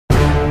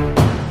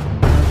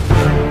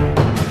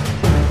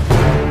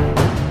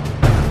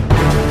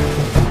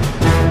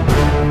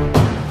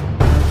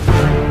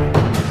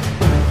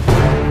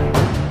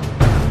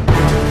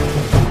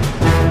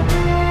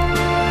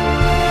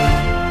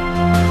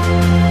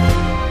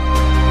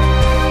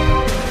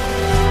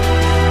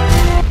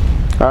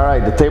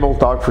right, the table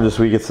talk for this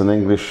week, it's an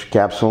English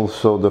capsule.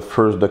 So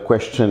the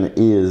question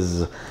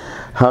is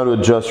how to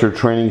adjust your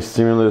training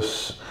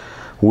stimulus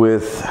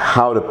with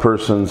how the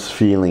person's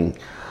feeling.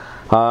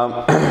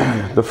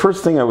 The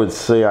first thing I would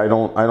say, I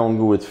don't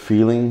go with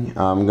feeling.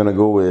 I'm gonna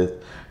go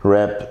with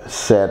rep,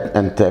 set,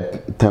 and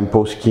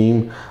tempo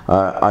scheme.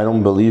 I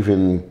don't believe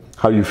in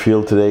how you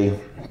feel today.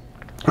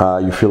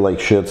 You feel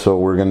like shit, so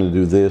we're gonna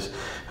do this.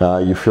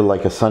 You feel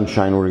like a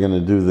sunshine, we're gonna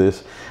do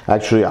this.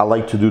 Actually, I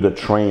like to do the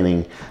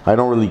training. I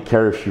don't really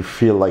care if you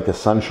feel like a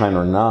sunshine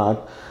or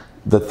not.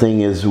 The thing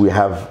is, we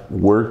have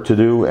work to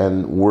do,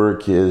 and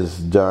work is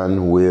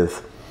done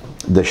with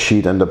the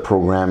sheet and the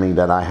programming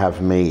that I have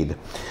made.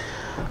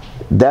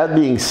 That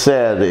being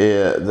said,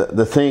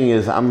 the thing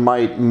is, I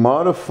might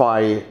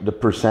modify the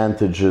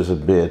percentages a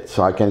bit,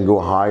 so I can go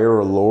higher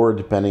or lower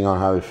depending on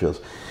how it feels.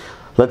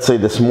 Let's say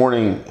this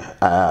morning,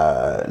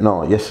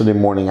 yesterday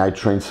morning, I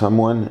trained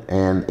someone,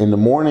 and in the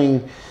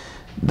morning,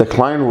 the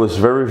client was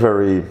very,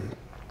 very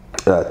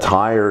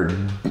tired,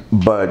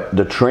 but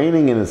the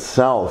training in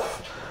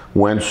itself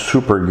went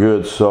super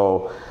good.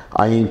 So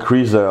I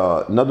increased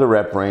not the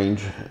rep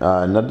range,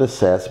 not the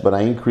sets, but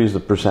I increased the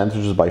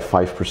percentages by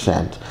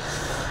 5%.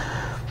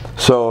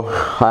 So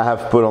I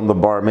have put on the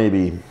bar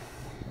maybe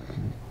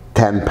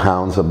 10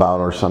 pounds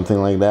about or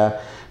something like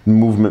that.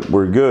 Movement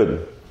were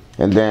good.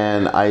 And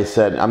then I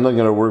said, I'm not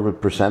gonna work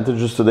with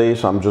percentages today,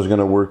 so I'm just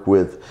gonna work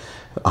with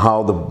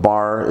how the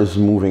bar is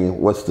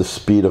moving. What's the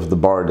speed of the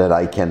bar that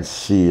I can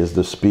see? Is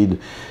the speed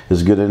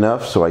is good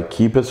enough? So I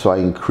keep it, so I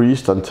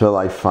increased until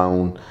I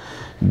found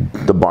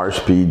the bar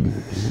speed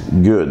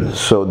good.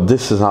 So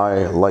this is how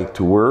I like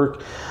to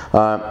work.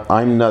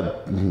 I'm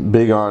not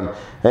big on,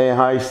 hey,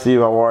 hi Steve,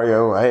 how are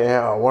you? Hey,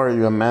 how are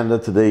you, Amanda,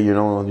 today? You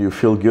know, you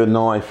feel good?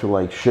 No, I feel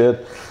like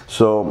shit.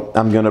 So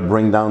I'm gonna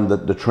bring down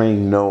the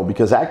training. No,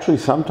 because actually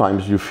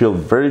sometimes you feel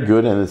very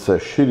good and it's a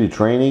shitty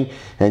training,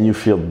 and you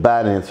feel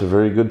bad and it's a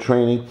very good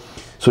training.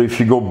 So if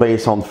you go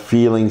based on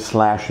feeling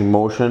 /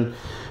 emotion,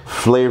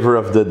 flavor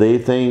of the day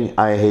thing,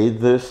 I hate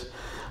this.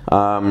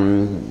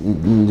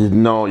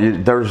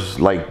 There's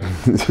like,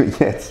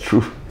 yeah, it's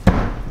true.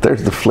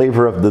 There's the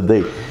flavor of the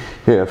day.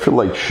 Hey, I feel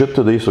like shit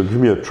today, so give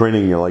me a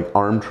training, like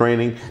arm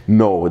training.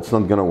 No, it's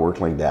not gonna work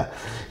like that.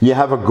 You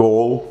have a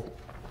goal,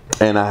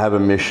 and I have a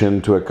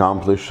mission to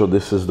accomplish, so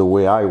this is the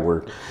way I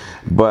work.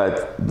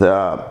 But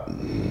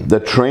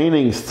the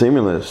training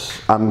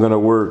stimulus, I'm gonna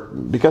work,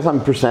 because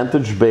I'm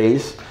percentage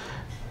based,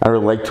 I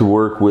would like to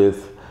work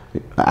with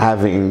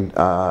having,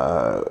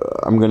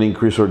 I'm gonna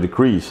increase or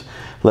decrease.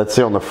 Let's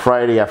say on the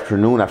Friday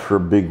afternoon after a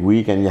big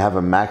week and you have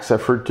a max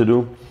effort to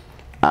do,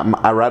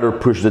 I'd rather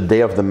push the day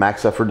of the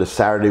max effort the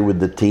Saturday with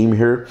the team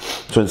here.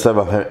 So instead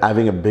of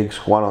having a big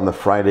squat on the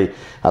Friday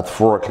at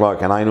 4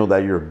 o'clock, and I know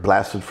that you're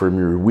blasted from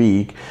your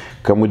week,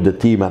 come with the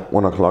team at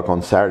 1 o'clock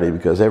on Saturday,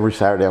 because every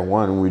Saturday at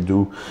 1 we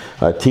do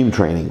team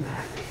training,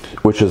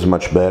 which is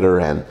much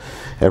better and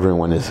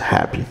everyone is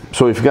happy.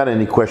 So if you got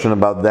any question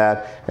about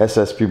that,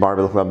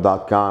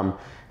 sspbarbellclub.com,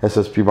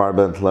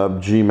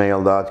 sspbarbellclub,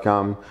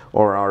 gmail.com,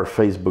 or our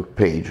Facebook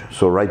page.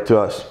 So write to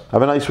us.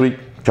 Have a nice week.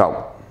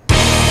 Ciao.